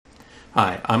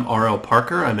Hi, I'm R.L.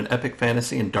 Parker. I'm an epic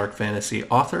fantasy and dark fantasy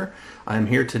author. I'm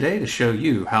here today to show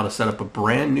you how to set up a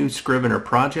brand new Scrivener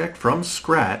project from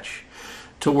scratch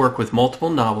to work with multiple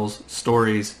novels,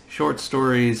 stories, short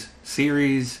stories,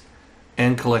 series,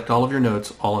 and collect all of your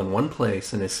notes all in one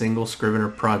place in a single Scrivener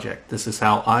project. This is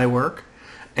how I work,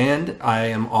 and I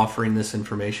am offering this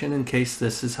information in case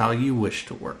this is how you wish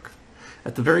to work.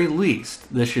 At the very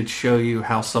least, this should show you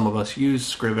how some of us use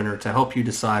Scrivener to help you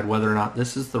decide whether or not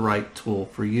this is the right tool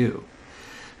for you.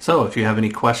 So if you have any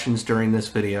questions during this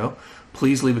video,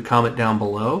 please leave a comment down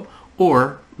below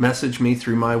or message me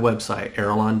through my website,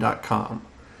 arelon.com.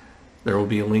 There will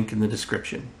be a link in the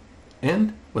description.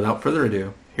 And without further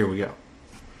ado, here we go.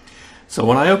 So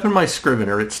when I open my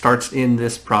Scrivener, it starts in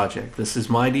this project. This is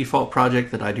my default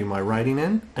project that I do my writing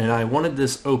in, and I wanted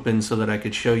this open so that I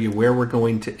could show you where we're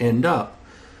going to end up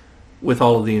with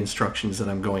all of the instructions that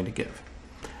I'm going to give.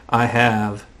 I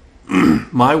have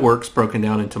my works broken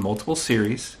down into multiple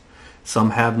series. Some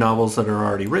have novels that are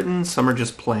already written, some are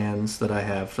just plans that I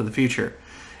have for the future.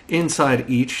 Inside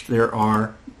each there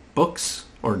are books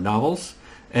or novels,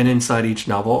 and inside each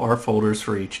novel are folders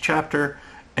for each chapter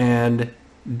and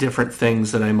different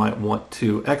things that I might want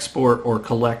to export or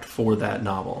collect for that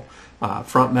novel.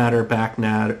 Front matter, back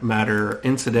matter,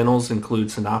 incidentals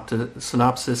include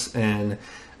synopsis and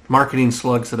marketing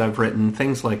slugs that I've written,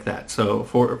 things like that. So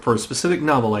for a specific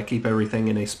novel, I keep everything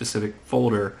in a specific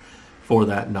folder for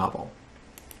that novel.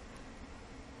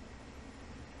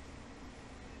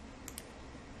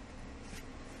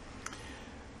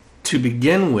 To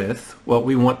begin with, what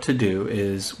we want to do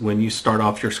is when you start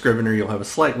off your Scrivener, you'll have a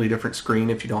slightly different screen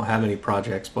if you don't have any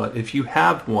projects, but if you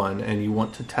have one and you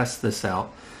want to test this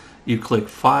out, you click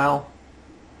File,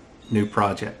 New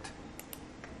Project.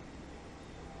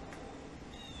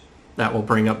 That will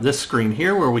bring up this screen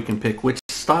here where we can pick which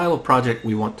style of project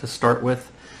we want to start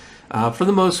with. For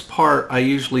the most part, I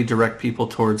usually direct people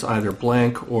towards either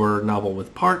blank or novel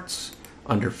with parts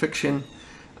under fiction.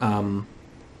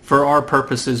 For our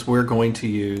purposes, we're going to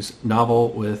use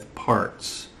novel with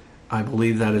parts. I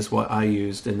believe that is what I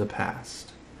used in the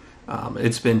past.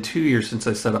 It's been 2 years since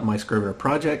I set up my Scrivener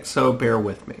project, so bear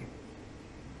with me.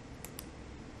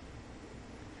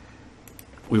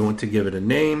 We want to give it a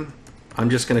name. I'm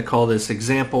just going to call this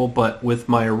example, but with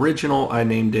my original, I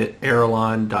named it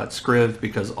arelon.scriv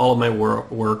because all of my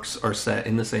works are set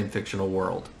in the same fictional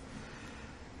world.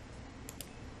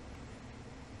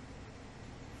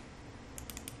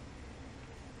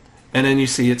 And then you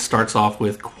see it starts off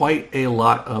with quite a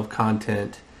lot of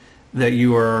content that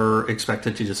you are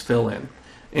expected to just fill in,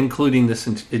 including this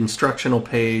instructional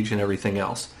page and everything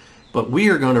else. But we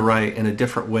are going to write in a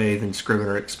different way than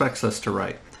Scrivener expects us to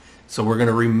write. So we're going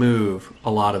to remove a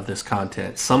lot of this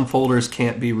content. Some folders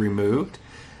can't be removed,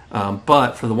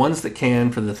 but for the ones that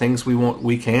can, for the things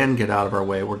we can get out of our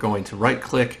way, we're going to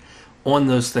right-click on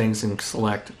those things and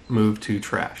select Move to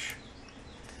Trash.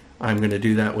 I'm going to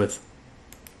do that with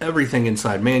everything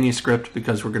inside manuscript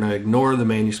because we're going to ignore the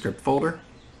manuscript folder.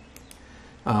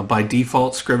 By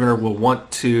default, Scrivener will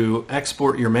want to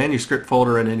export your manuscript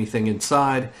folder and anything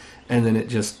inside, and then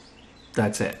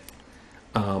that's it.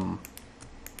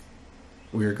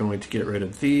 We're going to get rid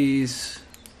of these.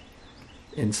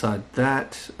 Inside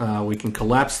that, we can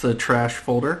collapse the trash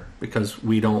folder because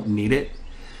we don't need it.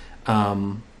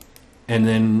 And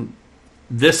then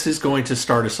this is going to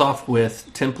start us off with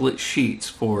template sheets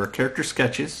for character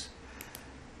sketches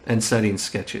and setting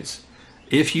sketches.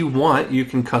 If you want, you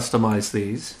can customize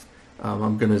these.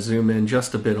 I'm going to zoom in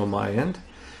just a bit on my end.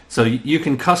 So you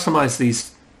can customize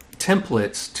these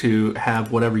templates to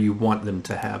have whatever you want them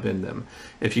to have in them.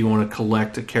 If you want to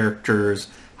collect a character's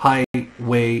height,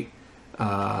 weight,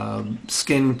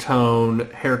 skin tone,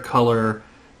 hair color,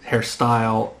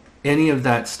 hairstyle, any of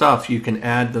that stuff, you can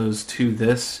add those to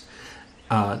this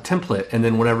template, and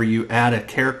then whenever you add a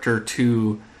character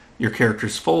to your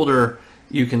character's folder,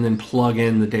 you can then plug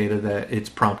in the data that it's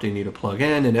prompting you to plug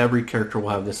in, and every character will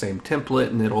have the same template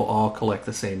and it'll all collect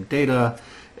the same data,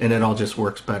 and it all just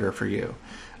works better for you.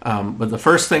 But the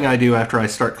first thing I do after I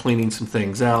start cleaning some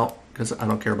things out, because I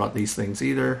don't care about these things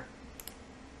either,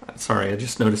 sorry, I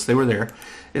just noticed they were there,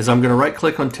 is I'm going to right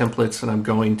click on templates and I'm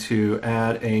going to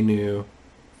add a new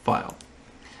file.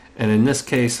 And in this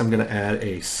case I'm going to add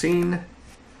a scene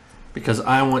because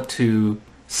I want to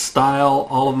style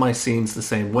all of my scenes the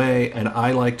same way, and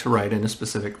I like to write in a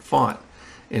specific font.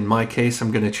 In my case, I'm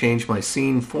going to change my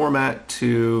scene format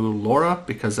to Laura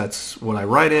because that's what I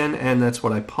write in and that's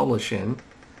what I publish in.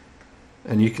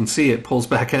 And you can see it pulls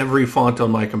back every font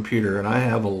on my computer, and I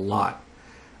have a lot.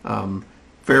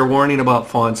 Fair warning about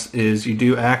fonts is you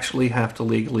do actually have to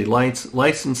legally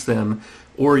license them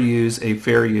or use a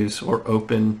fair use or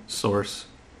open source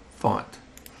font.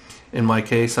 In my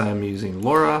case, I'm using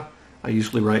Laura. I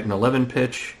usually write in 11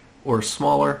 pitch or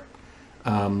smaller,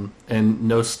 and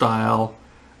no style.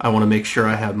 I want to make sure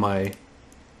I have my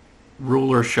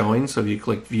ruler showing, so if you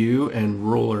click View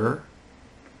and Ruler,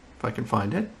 if I can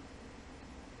find it.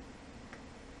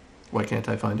 Why can't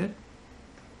I find it?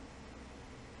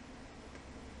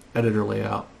 Editor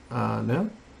layout. No.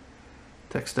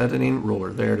 Text editing,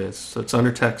 ruler. There it is. So it's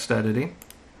under text editing.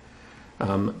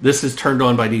 This is turned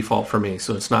on by default for me,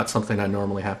 so it's not something I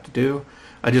normally have to do.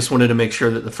 I just wanted to make sure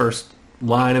that the first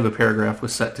line of a paragraph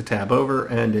was set to tab over,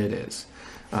 and it is.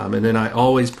 And then I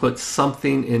always put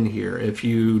something in here. If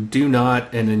you do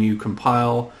not, and then you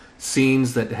compile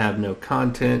scenes that have no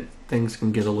content, things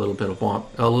can get a little bit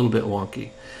wonky.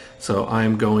 So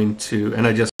I'm going to, and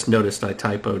I just noticed I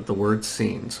typoed the word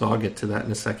scene, so I'll get to that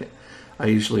in a second. I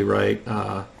usually write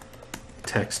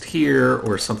text here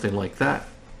or something like that,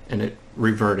 and it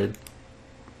reverted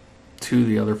to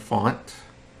the other font.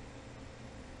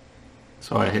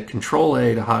 So I hit Control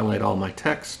A to highlight all my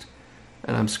text,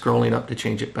 and I'm scrolling up to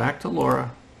change it back to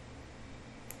Laura,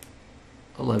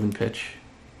 11 pitch.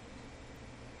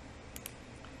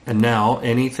 And now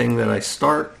anything that I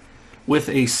start with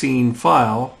a scene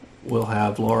file will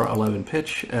have Laura 11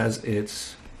 pitch as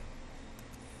its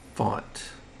font.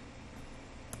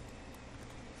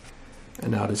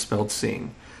 And now it is spelled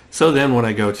scene. So then when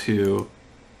I go to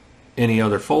any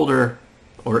other folder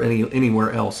or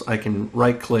anywhere else, I can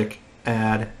right click,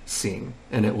 add scene,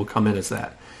 and it will come in as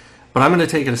that. But I'm going to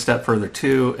take it a step further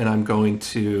too, and I'm going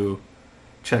to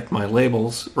check my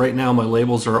labels. Right now my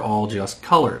labels are all just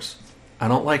colors. I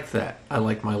don't like that. I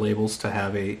like my labels to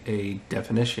have a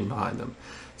definition behind them.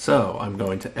 So I'm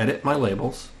going to edit my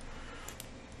labels,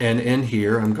 and in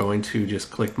here I'm going to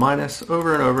just click minus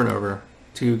over and over and over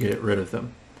to get rid of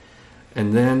them.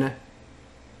 And then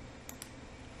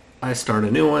I start a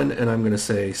new one, and I'm going to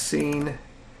say scene.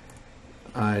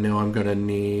 I know I'm going to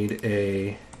need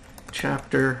a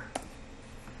chapter.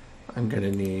 I'm going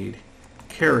to need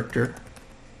character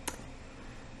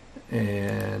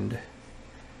and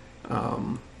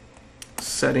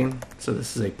setting. So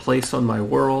this is a place on my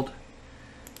world.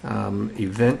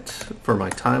 Event for my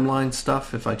timeline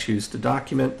stuff if I choose to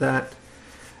document that.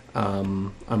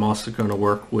 I'm also going to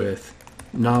work with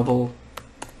novel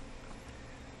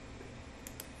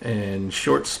and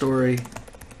short story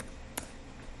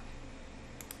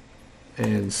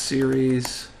and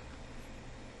series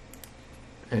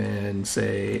and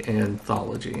say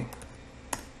anthology.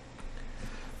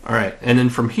 Alright, and then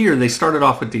from here they started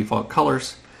off with default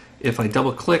colors. If I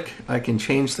double click, I can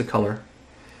change the color.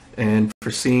 And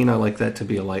for scene, I like that to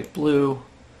be a light blue.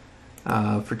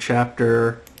 For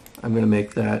chapter, I'm going to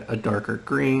make that a darker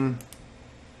green.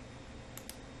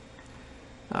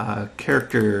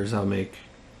 Characters, I'll make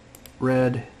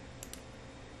red.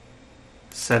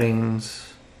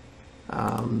 Settings,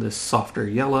 this softer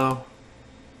yellow.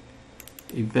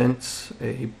 Events,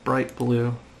 a bright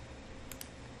blue.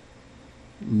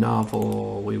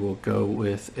 Novel, we will go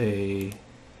with a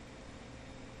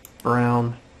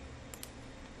brown.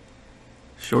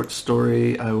 Short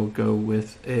story, I will go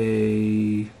with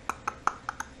a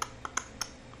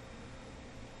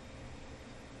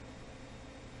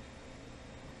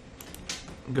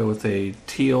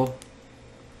teal.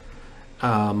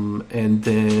 And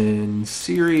then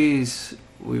series,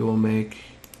 we will make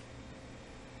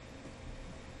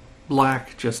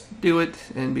black, just do it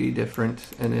and be different.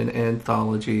 And then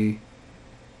anthology,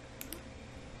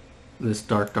 this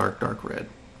dark red.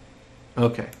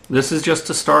 Okay, this is just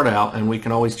to start out, and we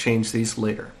can always change these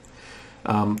later.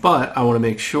 But I want to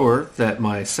make sure that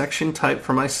my section type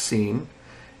for my scene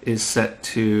is set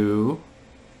to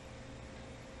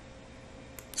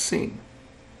scene,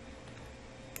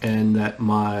 and that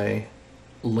my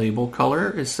label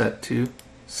color is set to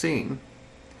scene.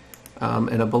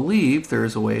 And I believe there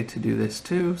is a way to do this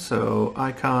too. So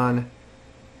icon,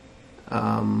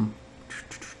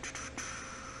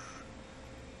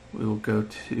 we will go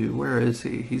to, where is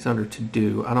he? He's under to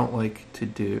do. I don't like to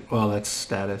do, well, that's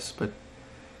status, but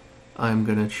I'm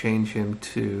going to change him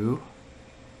to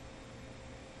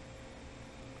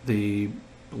the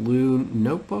blue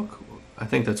notebook. I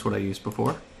think that's what I used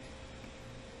before.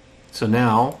 So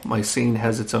now my scene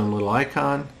has its own little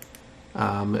icon.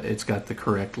 It's got the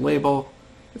correct label.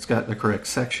 It's got the correct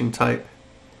section type.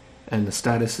 And the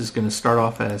status is going to start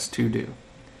off as to do.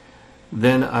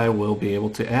 Then I will be able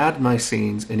to add my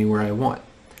scenes anywhere I want.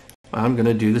 I'm going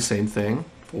to do the same thing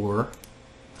for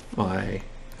my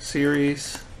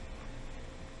series.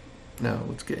 No,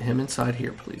 let's get him inside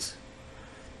here, please.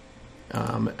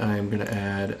 I'm going to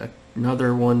add a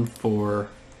another one for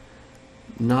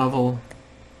novel,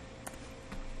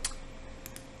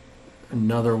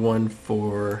 another one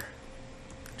for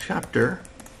chapter,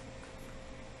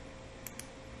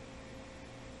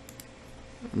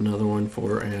 another one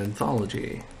for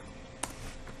anthology.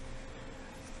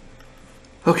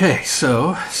 Okay,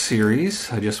 so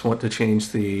series, I just want to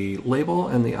change the label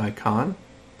and the icon.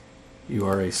 You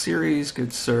are a series,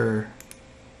 good sir,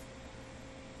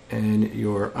 and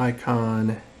your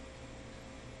icon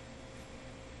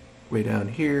way down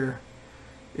here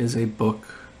is a book,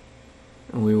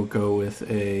 and we will go with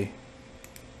a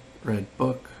red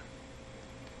book.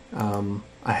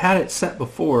 I had it set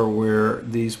before where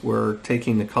these were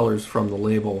taking the colors from the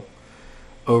label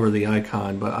over the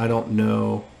icon, but I don't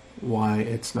know why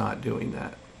it's not doing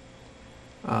that.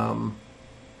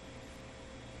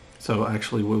 So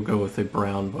actually we'll go with a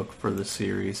brown book for the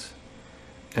series,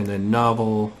 and then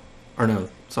novel, or no,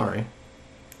 sorry,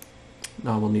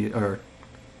 novel need, or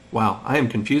wow, I am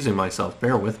confusing myself,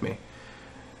 bear with me.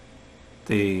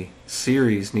 The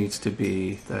series needs to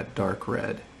be that dark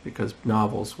red because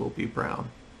novels will be brown.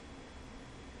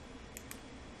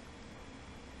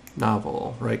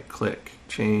 Novel, right click,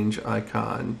 change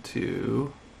icon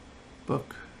to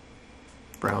book,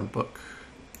 brown book,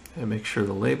 and make sure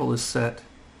the label is set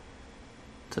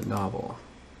to novel.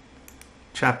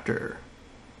 Chapter,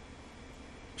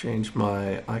 change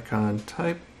my icon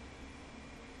type,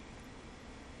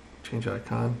 change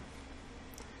icon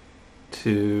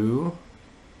to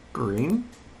green,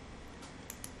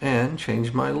 and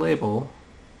change my label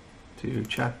to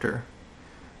chapter.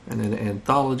 And then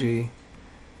anthology,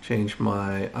 change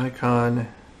my icon.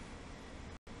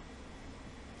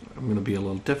 I'm going to be a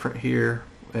little different here,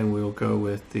 and we'll go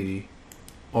with the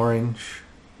orange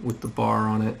with the bar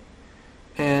on it,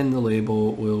 and the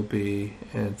label will be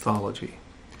anthology.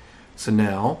 So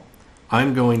now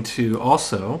I'm going to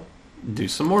also do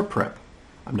some more prep.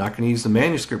 I'm not going to use the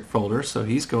manuscript folder, so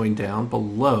he's going down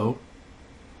below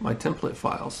my template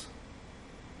files.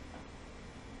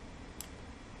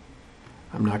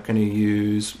 I'm not going to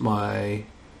use my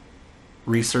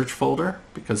research folder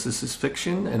because this is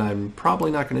fiction, and I'm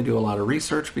probably not going to do a lot of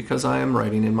research because I am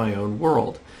writing in my own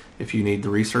world. If you need the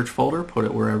research folder, put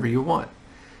it wherever you want.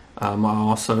 I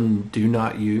also do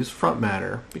not use front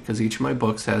matter because each of my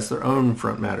books has their own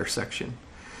front matter section.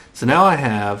 So now I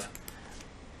have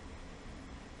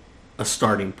a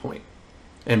starting point.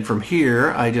 And from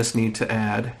here, I just need to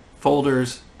add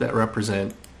folders that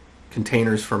represent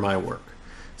containers for my work.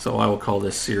 So I will call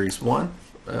this Series 1.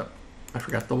 I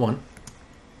forgot the 1.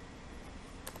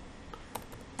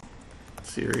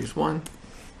 Series 1.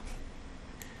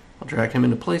 I'll drag him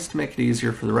into place to make it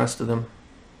easier for the rest of them.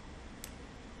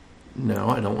 No,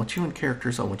 I don't want you in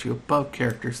characters. I want you above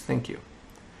characters. Thank you.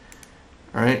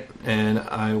 All right, and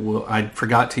I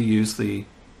forgot to use the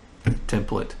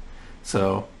template,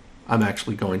 so I'm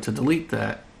actually going to delete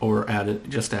that or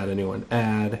just add a new one.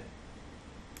 Add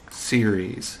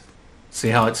series. See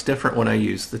how it's different when I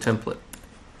use the template.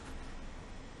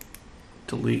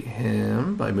 Delete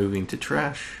him by moving to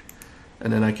trash,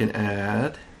 and then I can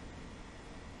add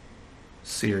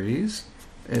series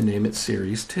and name it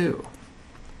Series 2.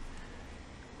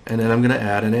 And then I'm going to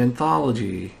add an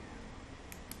anthology.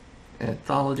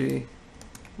 Anthology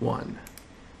 1.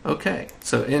 Okay,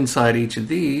 so inside each of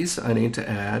these I need to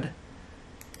add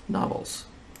novels.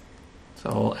 So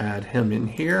I'll add him in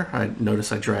here.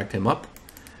 Notice I dragged him up.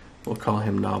 We'll call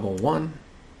him Novel 1.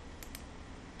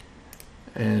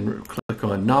 And click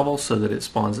on Novel so that it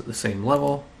spawns at the same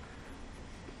level.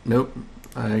 Nope,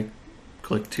 I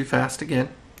clicked too fast again.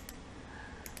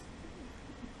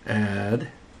 Add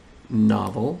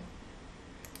novel.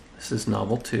 This is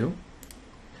Novel 2.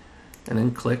 And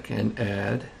then click and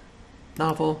add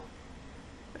novel.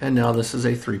 And now this is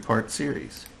a 3-part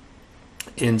series.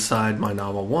 Inside my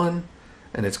Novel 1,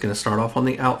 and it's going to start off on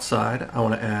the outside, I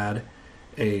want to add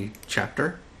a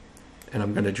chapter, and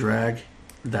I'm going to drag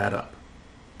that up.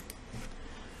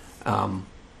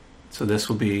 So this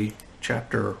will be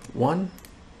chapter 1,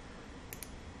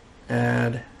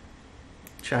 add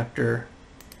chapter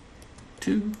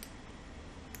 2,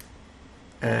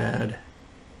 add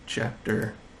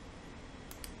chapter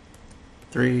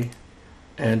 3,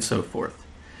 and so forth.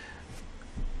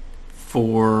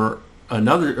 For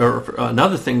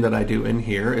another thing that I do in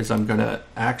here is I'm going to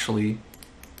actually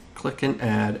click and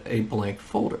add a blank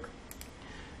folder.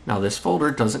 Now this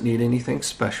folder doesn't need anything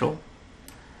special.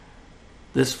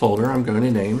 This folder I'm going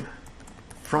to name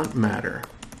Front Matter.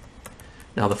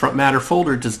 Now the Front Matter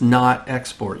folder does not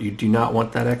export. You do not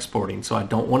want that exporting, so I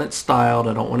don't want it styled.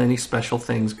 I don't want any special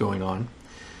things going on.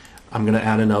 I'm going to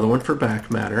add another one for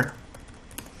Back Matter.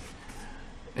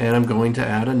 And I'm going to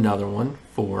add another one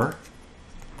for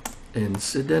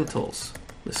incidentals.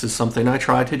 This is something I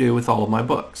try to do with all of my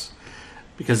books,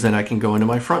 because then I can go into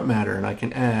my front matter and I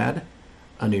can add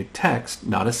a new text,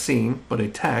 not a scene, but a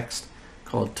text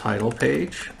called title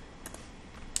page.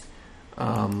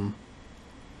 Then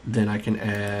I can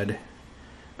add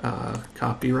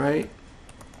copyright.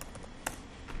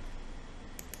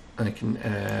 I can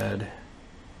add,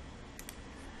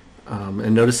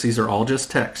 and notice these are all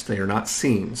just text. They are not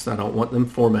scenes. I don't want them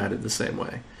formatted the same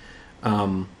way.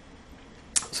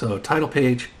 So title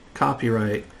page,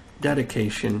 copyright,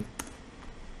 dedication,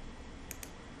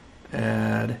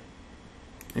 add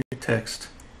new text,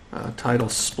 title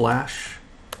splash.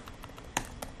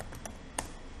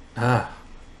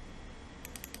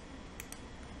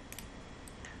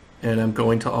 And I'm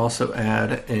going to also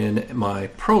add in my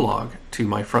prologue to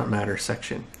my front matter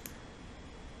section.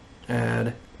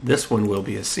 Add, this one will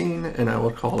be a scene, and I will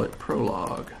call it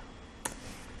prologue.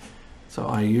 So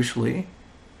I usually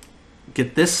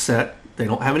get this set. They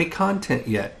don't have any content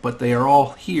yet, but they are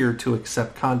all here to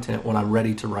accept content when I'm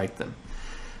ready to write them.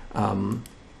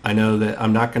 I know that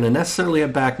I'm not going to necessarily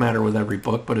have back matter with every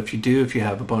book, but if you do, if you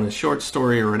have a bonus short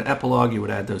story or an epilogue, you would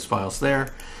add those files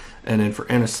there. And then for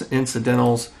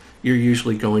incidentals, you're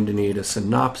usually going to need a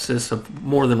synopsis of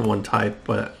more than one type,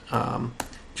 but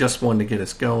just one to get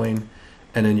us going.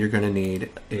 And then you're going to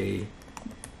need a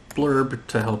blurb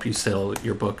to help you sell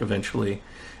your book eventually.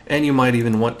 And you might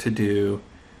even want to do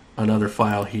another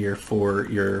file here for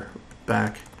your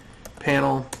back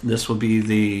panel. This will be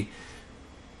the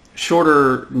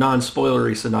shorter,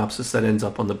 non-spoilery synopsis that ends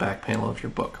up on the back panel of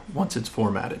your book once it's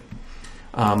formatted.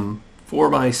 For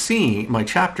my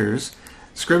chapters,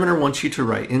 Scrivener wants you to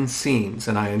write in scenes,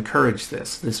 and I encourage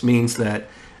this. This means that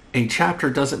a chapter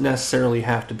doesn't necessarily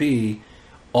have to be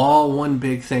all one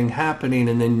big thing happening,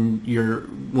 and then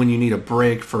when you need a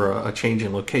break for a change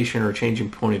in location or a change in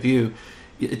point of view,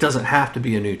 it doesn't have to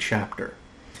be a new chapter.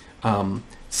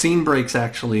 Scene breaks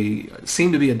actually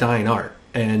seem to be a dying art,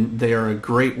 and they are a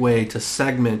great way to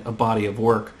segment a body of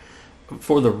work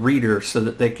for the reader so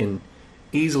that they can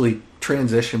easily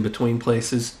transition between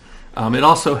places. It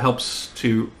also helps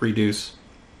to reduce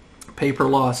paper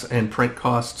loss and print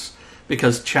costs,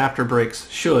 because chapter breaks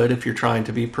should, if you're trying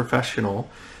to be professional,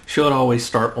 should always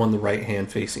start on the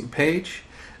right-hand facing page,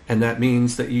 and that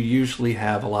means that you usually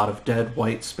have a lot of dead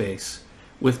white space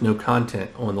with no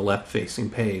content on the left-facing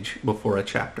page before a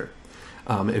chapter.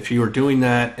 If you are doing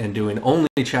that and doing only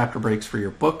chapter breaks for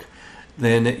your book,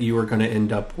 then you are going to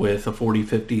end up with a 40,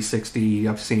 50, 60,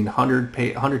 I've seen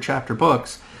 100 chapter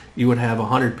books. You would have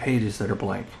 100 pages that are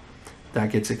blank.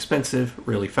 That gets expensive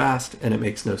really fast, and it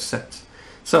makes no sense.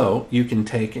 So you can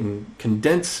take and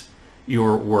condense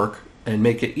your work and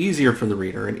make it easier for the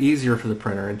reader and easier for the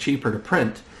printer and cheaper to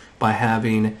print by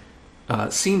having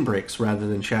scene breaks rather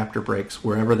than chapter breaks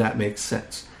wherever that makes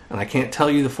sense. And I can't tell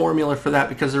you the formula for that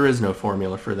because there is no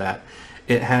formula for that.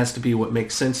 It has to be what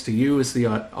makes sense to you as the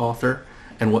author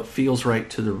and what feels right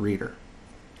to the reader.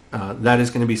 That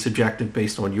is going to be subjective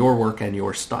based on your work and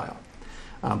your style.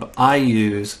 But I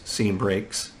use scene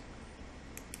breaks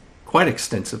quite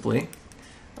extensively.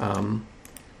 And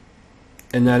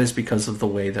that is because of the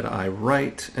way that I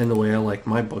write and the way I like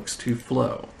my books to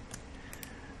flow.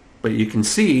 But you can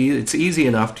see it's easy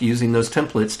enough to using those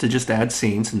templates to just add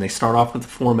scenes, and they start off with the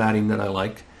formatting that I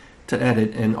like to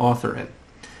edit and author in.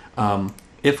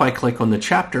 If I click on the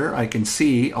chapter, I can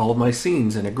see all of my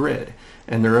scenes in a grid,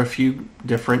 and there are a few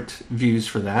different views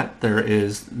for that. There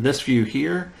is this view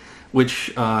here,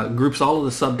 which groups all of the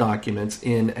subdocuments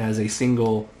in as a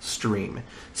single stream.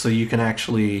 So you can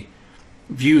actually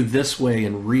view this way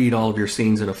and read all of your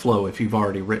scenes in a flow if you've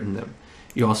already written them.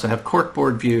 You also have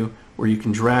corkboard view, where you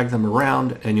can drag them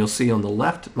around, and you'll see on the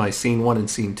left my scene 1 and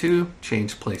scene 2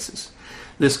 change places.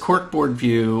 This corkboard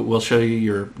view will show you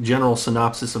your general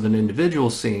synopsis of an individual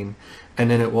scene,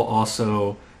 and then it will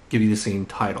also give you the scene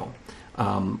title.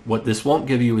 What this won't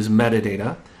give you is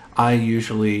metadata. I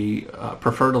usually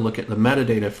prefer to look at the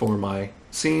metadata for my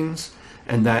scenes,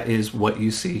 and that is what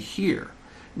you see here.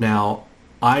 Now,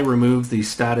 I remove the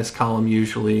status column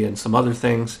usually and some other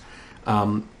things,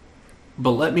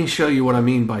 but let me show you what I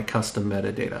mean by custom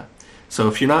metadata. So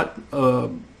if you're not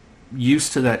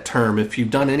used to that term, if you've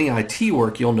done any IT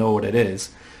work, you'll know what it is.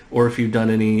 Or if you've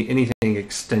done anything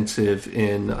extensive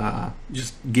in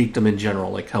just geekdom in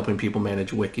general, like helping people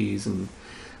manage wikis and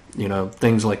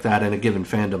things like that in a given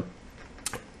fandom.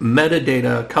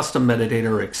 Metadata, custom metadata,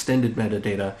 or extended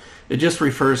metadata, it just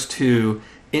refers to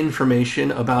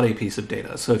information about a piece of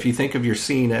data. So if you think of your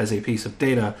scene as a piece of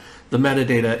data, the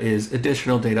metadata is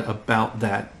additional data about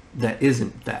that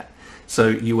isn't that. So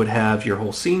you would have your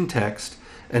whole scene text,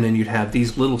 and then you'd have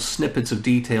these little snippets of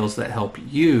details that help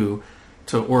you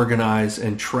to organize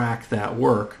and track that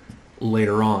work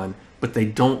later on, but they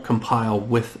don't compile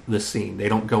with the scene. They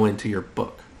don't go into your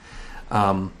book.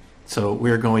 So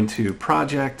we're going to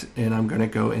project, and I'm going to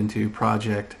go into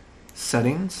project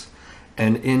settings,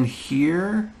 and in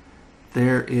here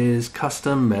there is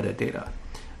custom metadata.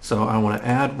 So I want to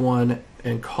add one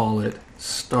and call it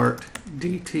start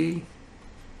DT.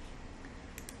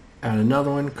 Add another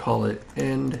one, call it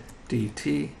end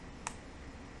DT.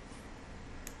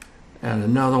 Add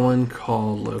another one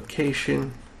called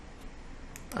location.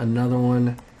 Another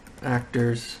one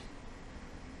actors.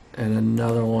 And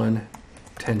another one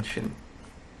tension.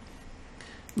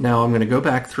 Now I'm going to go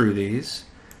back through these.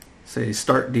 Say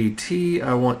start DT,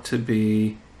 I want to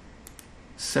be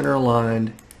center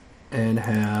aligned and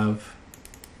have,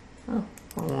 oh,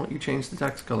 why won't you change the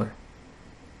text color?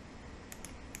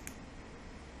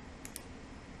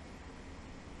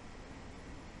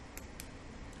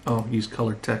 Oh, use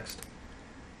colored text.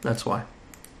 That's why.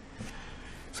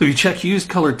 So if you check use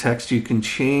colored text, you can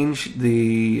change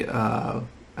the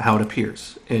how it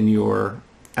appears in your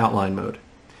outline mode.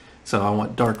 So I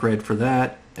want dark red for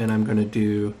that, and I'm going to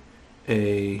do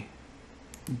a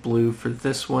blue for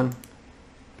this one.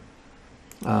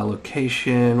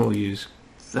 Location, we'll use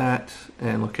that,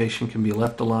 and location can be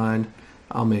left aligned.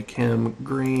 I'll make him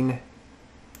green.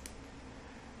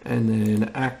 And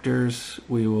then actors,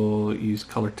 we will use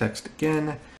color text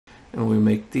again, and we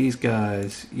make these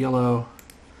guys yellow.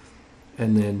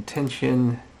 And then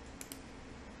tension,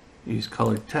 use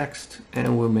colored text,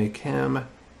 and we'll make him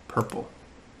purple.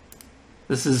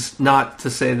 This is not to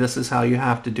say this is how you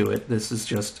have to do it. This is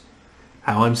just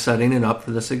how I'm setting it up for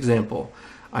this example.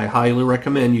 I highly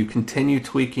recommend you continue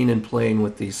tweaking and playing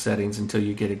with these settings until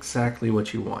you get exactly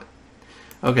what you want.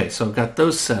 Okay, so I've got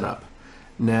those set up.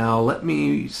 Now let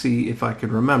me see if I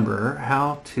can remember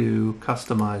how to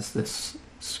customize this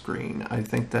screen. I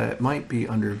think that it might be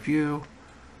under View,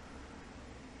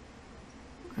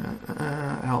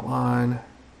 Outline,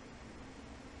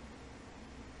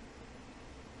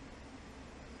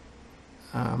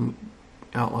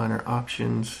 Outliner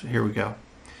Options. Here we go.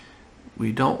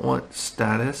 We don't want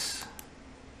status.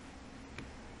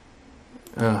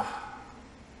 Outliner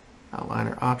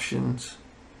Options.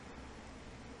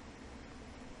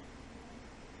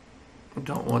 We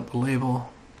don't want the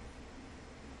label.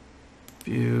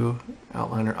 View,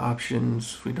 Outliner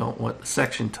Options. We don't want the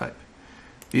section type.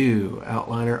 View,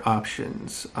 Outliner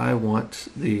Options. I want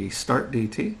the Start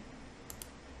DT.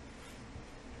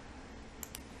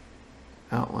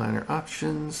 Outliner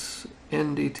Options,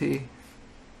 End DT.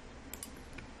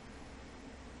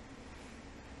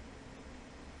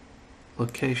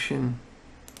 Location.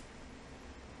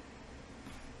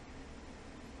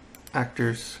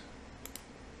 Actors.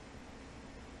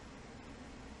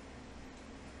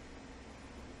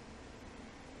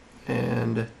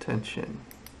 And tension.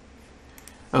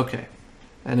 Okay,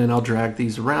 and then I'll drag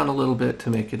these around a little bit to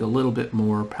make it a little bit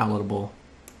more palatable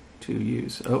to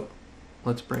use. Oh,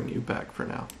 let's bring you back for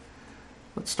now.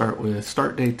 Let's start with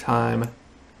start date time.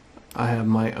 I have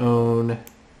my own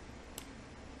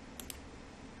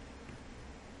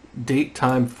date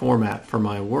time format for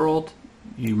my world.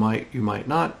 You might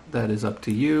not. That is up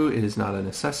to you. It is not a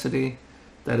necessity.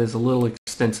 That is a little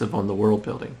extensive on the world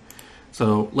building.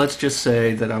 So let's just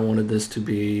say that I wanted this to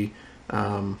be,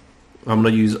 I'm going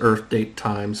to use Earth date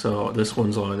time. So this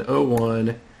one's on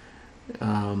 01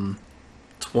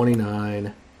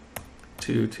 29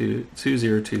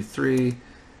 2023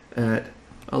 at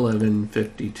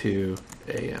 11:52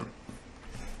 a.m.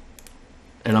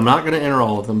 And I'm not going to enter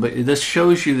all of them, but this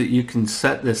shows you that you can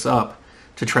set this up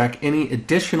to track any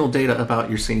additional data about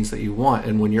your scenes that you want.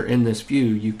 And when you're in this view,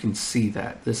 you can see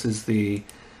that. This is the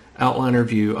outliner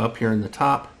view up here in the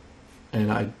top,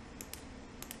 and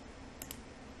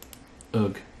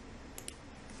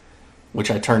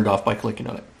which I turned off by clicking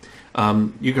on it.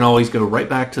 You can always go right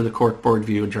back to the corkboard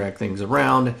view and drag things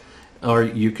around, or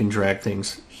you can drag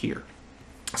things here.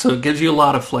 So it gives you a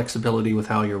lot of flexibility with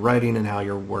how you're writing and how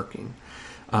you're working.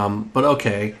 But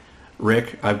okay,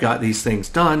 Rick, I've got these things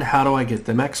done. How do I get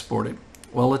them exported?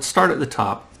 Well, let's start at the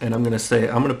top, and I'm going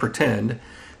to pretend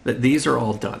that these are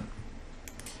all done.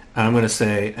 And I'm going to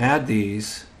say add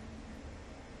these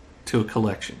to a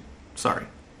collection. Sorry,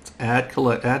 add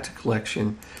to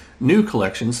collection, new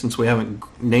collection, since we haven't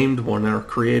named one or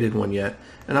created one yet.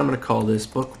 And I'm going to call this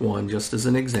book 1 just as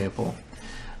an example.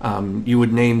 You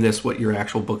would name this what your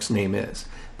actual book's name is.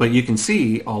 But you can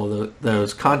see all of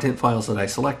those content files that I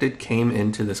selected came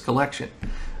into this collection.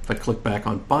 If I click back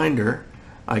on Binder,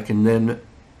 I can then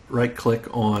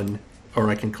right-click on or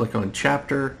I can click on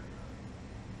chapter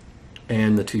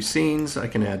and the two scenes. I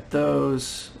can add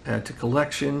those, add to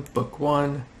collection, book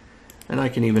 1, and I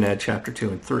can even add chapter 2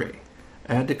 and 3.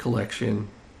 Add to collection,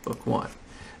 book 1.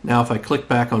 Now if I click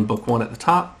back on book 1 at the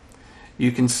top,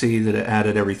 you can see that it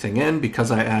added everything in.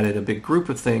 Because I added a big group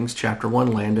of things, chapter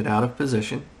 1 landed out of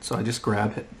position, so I just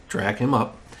drag him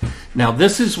up. Now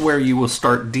this is where you will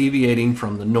start deviating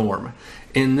from the norm.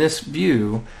 In this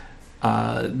view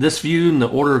in the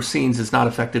order of scenes is not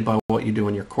affected by what you do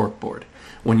in your corkboard.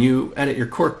 When you edit your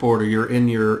corkboard, or you're in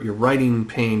your writing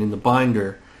pane in the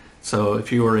binder, so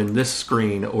if you are in this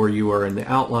screen, or you are in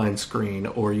the outline screen,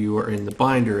 or you are in the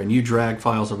binder, and you drag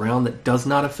files around, that does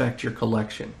not affect your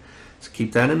collection. So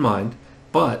keep that in mind.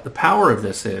 But the power of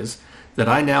this is that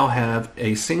I now have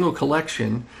a single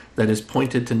collection that is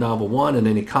pointed to novel 1 and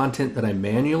any content that I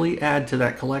manually add to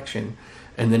that collection.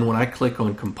 And then when I click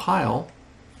on compile,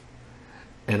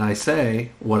 and I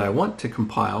say what I want to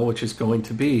compile, which is going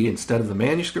to be, instead of the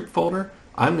manuscript folder,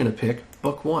 I'm going to pick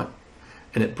book 1.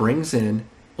 And it brings in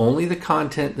only the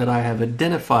content that I have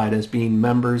identified as being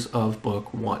members of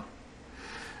book 1.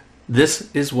 This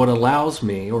is what allows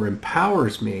me, or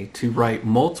empowers me, to write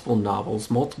multiple novels,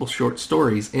 multiple short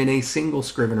stories in a single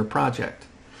Scrivener project.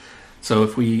 So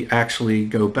if we actually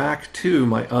go back to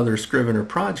my other Scrivener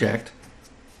project,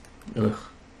 if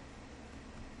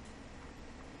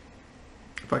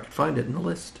I could find it in the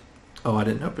list. Oh, I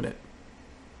didn't open it.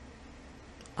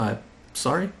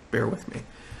 Sorry, bear with me.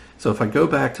 So if I go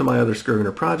back to my other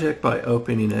Scrivener project by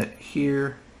opening it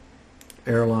here,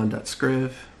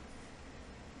 erlon.scriv,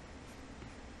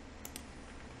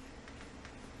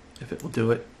 if it will do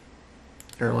it,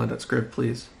 erlon.scriv,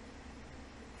 please.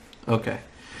 Okay.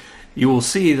 You will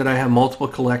see that I have multiple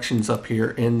collections up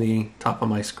here in the top of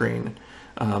my screen.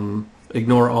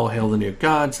 Ignore All Hail the New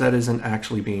Gods. That isn't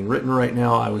actually being written right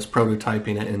now. I was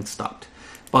prototyping it and stopped.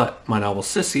 But my novel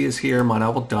Sissy is here, my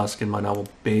novel Dusk, and my novel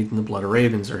Bathed in the Blood of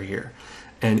Ravens are here.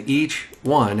 And each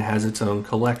one has its own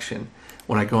collection.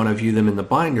 When I go and I view them in the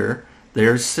binder,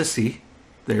 there's Sissy,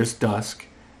 there's Dusk,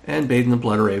 and Bathed in the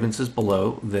Blood of Ravens is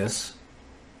below this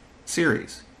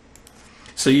series.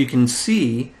 So you can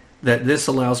see that this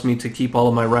allows me to keep all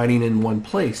of my writing in one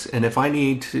place. And if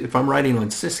I'm writing on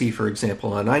Sissy, for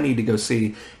example, and I need to go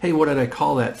see, hey, what did I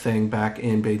call that thing back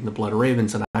in Bathed in the Blood of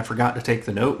Ravens, and I forgot to take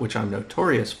the note, which I'm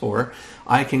notorious for,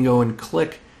 I can go and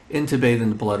click into Bathed in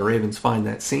the Blood of Ravens, find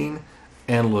that scene,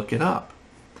 and look it up.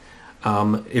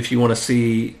 If you want to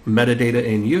see metadata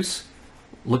in use,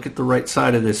 look at the right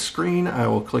side of this screen. I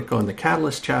will click on the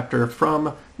Catalyst chapter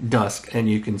from Dusk, and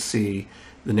you can see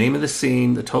the name of the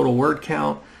scene, the total word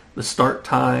count, the start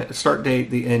date,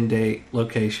 the end date,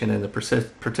 location, and the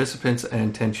participants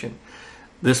and tension.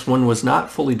 This one was not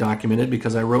fully documented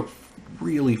because I wrote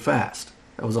really fast.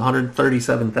 That was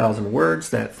 137,000 words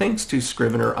that, thanks to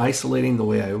Scrivener isolating the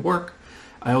way I work,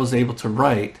 I was able to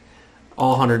write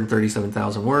all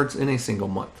 137,000 words in a single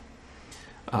month.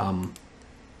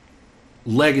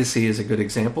 Legacy is a good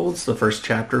example. It's the first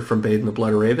chapter from Bathed in the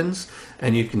Blood of Ravens,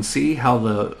 and you can see how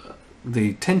the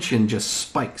tension just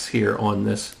spikes here on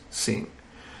this scene.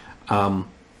 And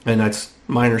that's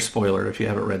minor spoiler if you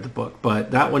haven't read the book.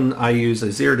 But that one I use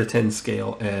a 0 to 10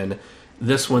 scale, and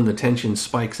this one the tension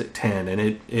spikes at 10,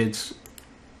 and it's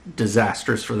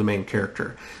disastrous for the main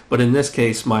character. But in this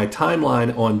case, my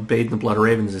timeline on Bathed in the Blood of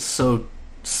Ravens is so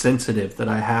sensitive that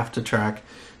I have to track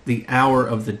the hour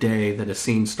of the day that a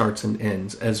scene starts and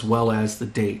ends, as well as the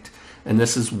date. And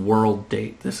this is world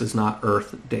date. This is not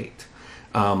Earth date.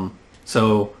 You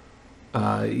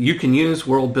can use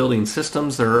world building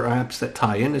systems. There are apps that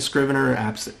tie into Scrivener,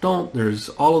 apps that don't. There's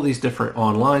all of these different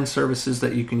online services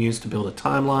that you can use to build a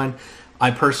timeline.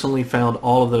 I personally found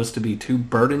all of those to be too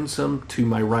burdensome to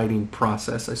my writing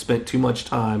process. I spent too much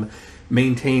time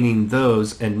maintaining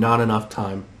those and not enough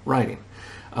time writing.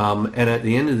 And at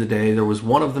the end of the day, there was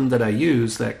one of them that I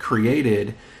used that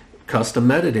created custom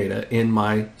metadata in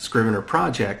my Scrivener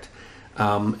project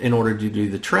in order to do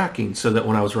the tracking, so that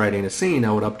when I was writing a scene,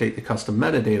 I would update the custom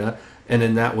metadata, and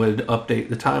then that would update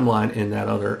the timeline in that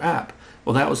other app.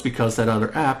 Well, that was because that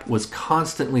other app was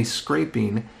constantly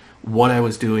scraping what I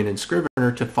was doing in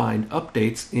Scrivener to find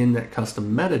updates in that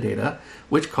custom metadata,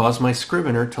 which caused my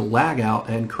Scrivener to lag out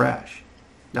and crash.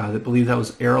 I believe that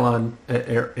was Aeron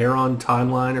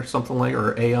Timeline or something like,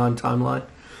 or Aeon Timeline.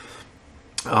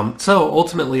 So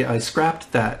ultimately, I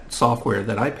scrapped that software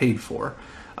that I paid for,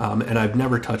 and I've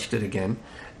never touched it again.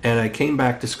 And I came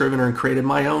back to Scrivener and created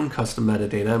my own custom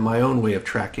metadata and my own way of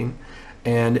tracking,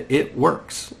 and it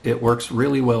works. It works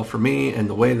really well for me and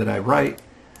the way that I write.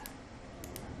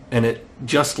 and it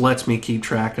just lets me keep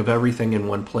track of everything in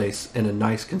one place in a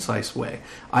nice, concise way.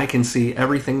 I can see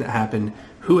everything that happened,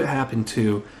 who it happened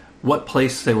to, what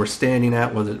place they were standing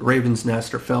at, whether it Raven's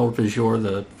Nest or Fel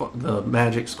Vizor, the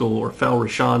Magic School, or Fel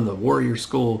Rashan, the Warrior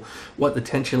School, what the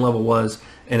tension level was.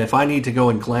 And if I need to go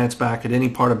and glance back at any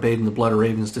part of Bathed in the Blood of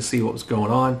Ravens to see what was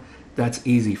going on, that's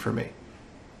easy for me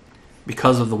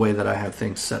because of the way that I have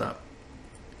things set up.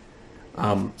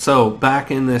 So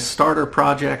back in this starter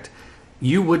project,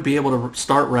 you would be able to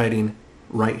start writing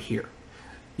right here.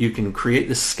 You can create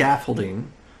the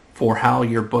scaffolding for how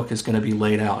your book is going to be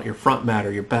laid out, your front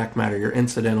matter, your back matter, your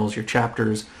incidentals, your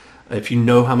chapters. If you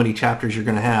know how many chapters you're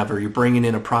going to have, or you're bringing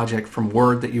in a project from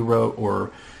Word that you wrote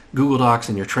or Google Docs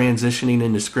and you're transitioning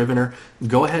into Scrivener,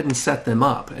 go ahead and set them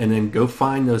up, and then go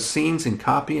find those scenes and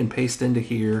copy and paste into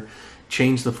here.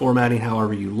 Change the formatting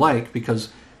however you like, because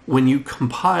when you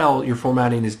compile, your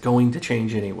formatting is going to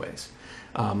change anyways.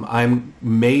 I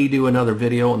may do another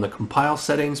video on the compile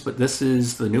settings, but this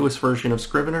is the newest version of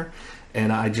Scrivener,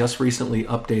 and I just recently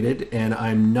updated, and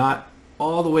I'm not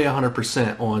all the way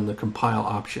 100% on the compile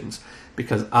options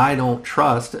because I don't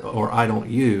trust, or I don't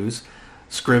use,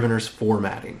 Scrivener's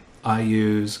formatting. I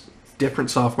use different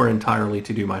software entirely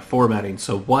to do my formatting,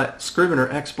 so what Scrivener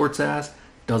exports as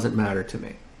doesn't matter to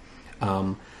me.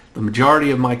 The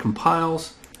majority of my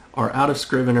compiles are out of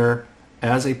Scrivener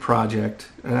as a project,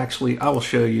 and actually I will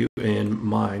show you in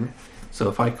mine. So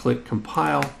if I click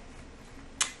compile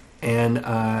and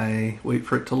I wait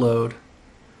for it to load,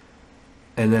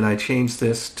 and then I change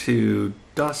this to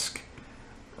dusk,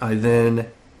 I then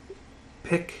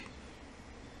pick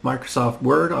Microsoft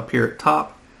Word up here at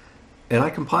top and I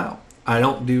compile. I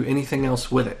don't do anything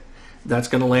else with it. That's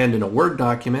going to land in a Word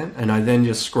document, and I then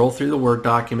just scroll through the Word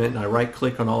document and I right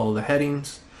click on all of the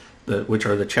headings, which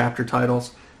are the chapter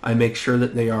titles. I make sure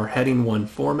that they are heading 1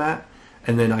 format,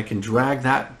 and then I can drag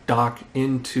that doc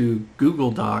into Google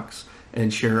Docs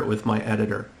and share it with my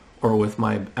editor, or with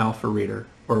my alpha reader,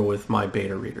 or with my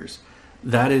beta readers.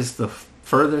 That is the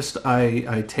furthest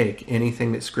I take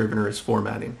anything that Scrivener is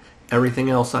formatting.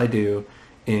 Everything else I do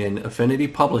in Affinity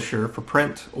Publisher for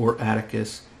print, or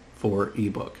Atticus for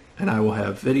ebook. And I will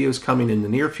have videos coming in the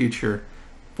near future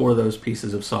for those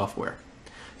pieces of software.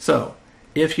 So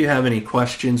if you have any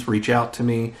questions, reach out to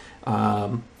me.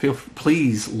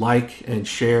 Please like and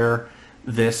share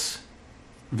this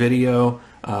video.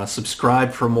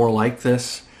 Subscribe for more like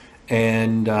this.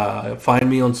 And find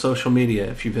me on social media.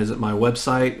 If you visit my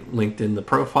website, linked in the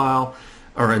profile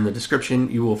or in the description,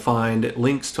 you will find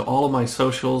links to all of my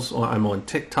socials. I'm on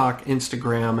TikTok,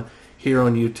 Instagram, here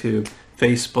on YouTube,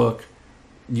 Facebook.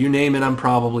 You name it, I'm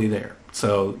probably there.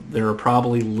 So there are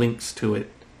probably links to it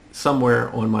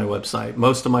somewhere on my website.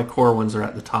 Most of my core ones are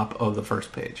at the top of the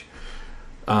first page.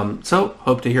 So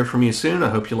hope to hear from you soon. I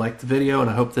hope you liked the video, and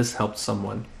I hope this helped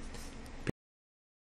someone.